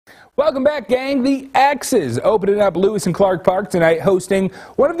Welcome back, gang. The X's opening up Lewis and Clark Park tonight, hosting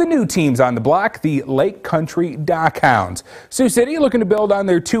one of the new teams on the block, the Lake Country Dockhounds. Sioux City looking to build on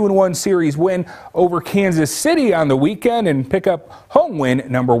their 2-1 series win over Kansas City on the weekend and pick up home win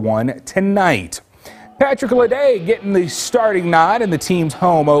number 1 tonight. Patrick Leday getting the starting nod in the team's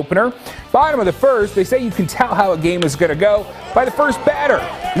home opener. Bottom of the first, they say you can tell how a game is going to go by the first batter.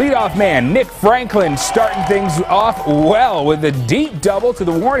 Leadoff man Nick Franklin starting things off well with a deep double to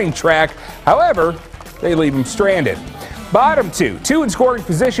the warning track. However, they leave him stranded. Bottom two in scoring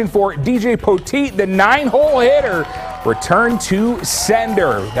position for DJ Poteet, the 9-hole hitter, return to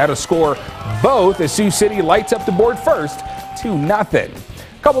sender. That'll score both as Sioux City lights up the board first, 2-0.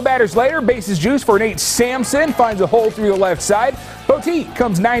 Couple batters later, bases juice for Nate Sampson, finds a hole through the left side. Poteet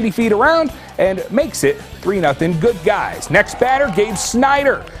comes 90 feet around and makes it 3-0 good guys. Next batter, Gabe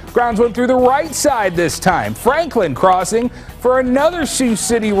Snyder. Grounds one through the right side this time. Franklin crossing for another Sioux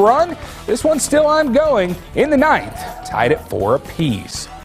City run. This one's still ongoing in the 9th, tied at 4 apiece.